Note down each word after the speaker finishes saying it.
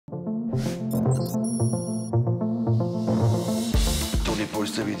Toni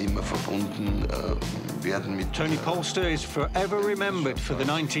Polster wird immer verbunden werden mit... Toni Polster is forever remembered for the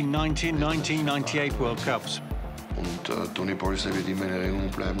 1990 and 1998 World Cups. Und Toni Polster wird immer in Erinnerung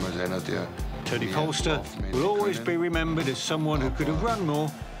bleiben als einer, der... Toni Polster will always be remembered as someone who could have run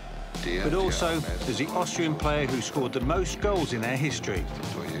more, but also as the Austrian player who scored the most goals in their history.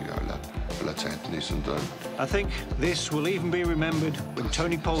 I think this will even be remembered when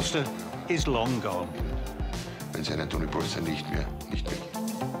Toni Polster is long gone. Wenn seine Toni Polster nicht mehr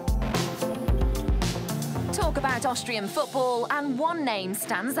Talk about Austrian football, and one name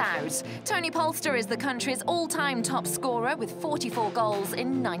stands out. Toni Polster is the country's all-time top scorer with 44 goals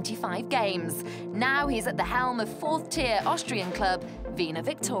in 95 games. Now he's at the helm of fourth-tier Austrian club Wiener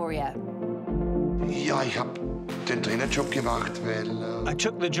Viktoria. Ja, ich habe den Trainerjob gemacht, weil... I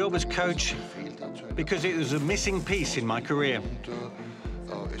took the job as coach because it was a missing piece in my career.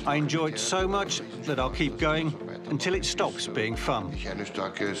 I enjoy it so much that I'll keep going until it stops being fun. Ich eines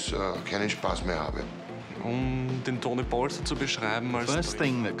Tages keinen Spaß mehr habe. Den Toni Polster zu beschreiben als... First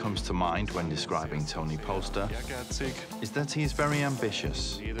thing that comes to mind when describing Toni Polster is that he is very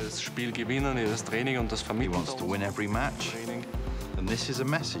ambitious. Jedes Spiel gewinnen, jedes Training und das He vermitteln. wants to win every match, and this is a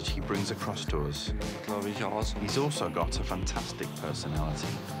message he brings across to us. Glaube ich aus. He's also got a fantastic personality.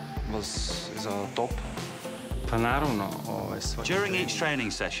 Was ist top? During each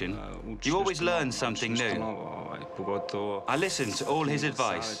training session, you always learn something new. I listen to all his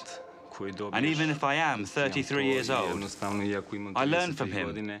advice. And even if I am 33 years old, I learn from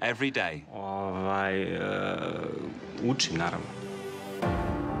him every day.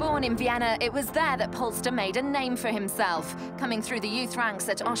 Born in Vienna, it was there that Polster made a name for himself, coming through the youth ranks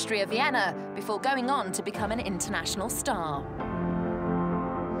at Austria Vienna before going on to become an international star.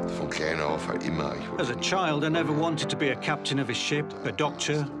 As a child, I never wanted to be a captain of a ship, a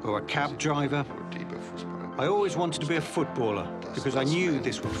doctor, or a cab driver. I always wanted to be a footballer because I knew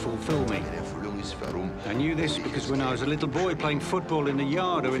this would fulfill me. I knew this because when I was a little boy playing football in the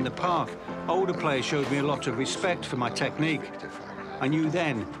yard or in the park, older players showed me a lot of respect for my technique. I knew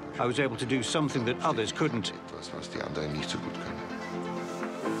then I was able to do something that others couldn't.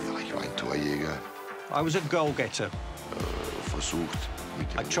 I was a goal-getter.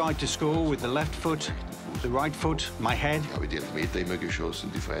 I tried to score with the left foot, the right foot, my head.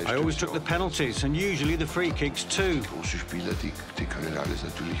 I always took the penalties and usually the free kicks too.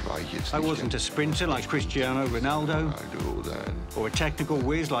 I wasn't a sprinter like Cristiano Ronaldo or a technical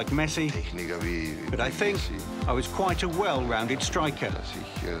whiz like Messi, but I think I was quite a well-rounded striker.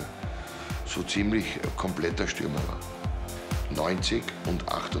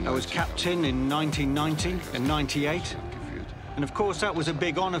 I was captain in 1990 and 98, and of course that was a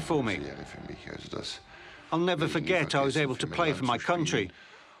big honour for me. I'll never forget I was able to play for my country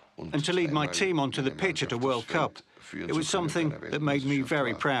and to lead my team onto the pitch at a World Cup. It was something that made me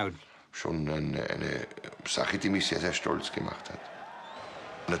very proud.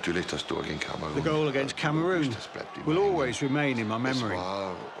 The goal against Cameroon will always remain in my memory.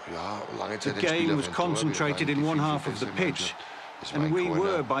 The game was concentrated in one half of the pitch, and we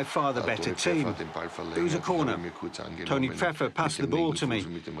were by far the better team. It was a corner. Toni Pfeffer passed the ball to me.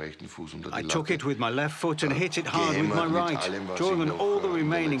 I took it with my left foot and hit it hard with my right, drawing on all the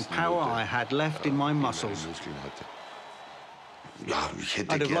remaining power I had left in my muscles.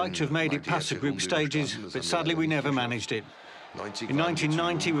 I'd have liked to have made it past the group stages, but sadly we never managed it. In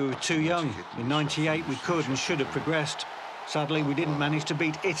 1990 we were too young. In 98 we could and should have progressed. Sadly, we didn't manage to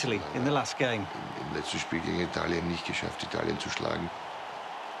beat Italy in the last game.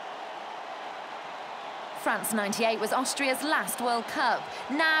 France '98 was Austria's last World Cup.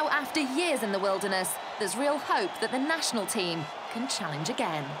 Now, after years in the wilderness, there's real hope that the national team can challenge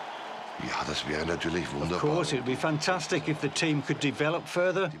again. Of course, it would be fantastic if the team could develop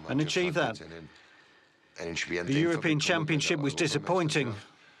further and achieve that. The European Championship was disappointing,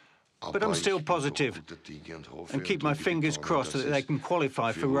 but I'm still positive and keep my fingers crossed that they can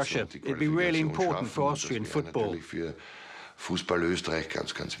qualify for Russia. It'd be really important for Austrian football.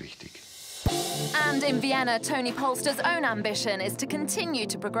 And in Vienna, Toni Polster's own ambition is to continue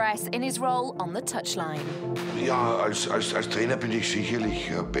to progress in his role on the touchline.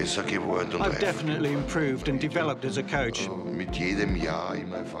 I've definitely improved and developed as a coach.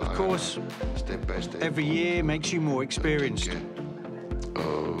 Of course, every year makes you more experienced.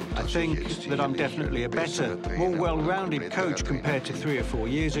 I think that I'm definitely a better, more well-rounded coach compared to 3 or 4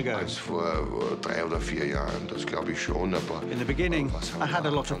 years ago. In the beginning, I had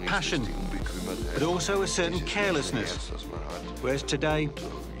a lot of passion, but also a certain carelessness, whereas today,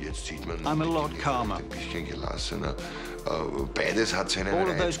 I'm a lot calmer. Beides hat seine All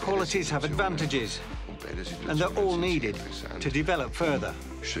of those qualities have advantages, and they're all needed to develop further.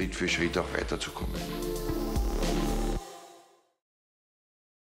 Schritt für Schritt auch weiterzukommen.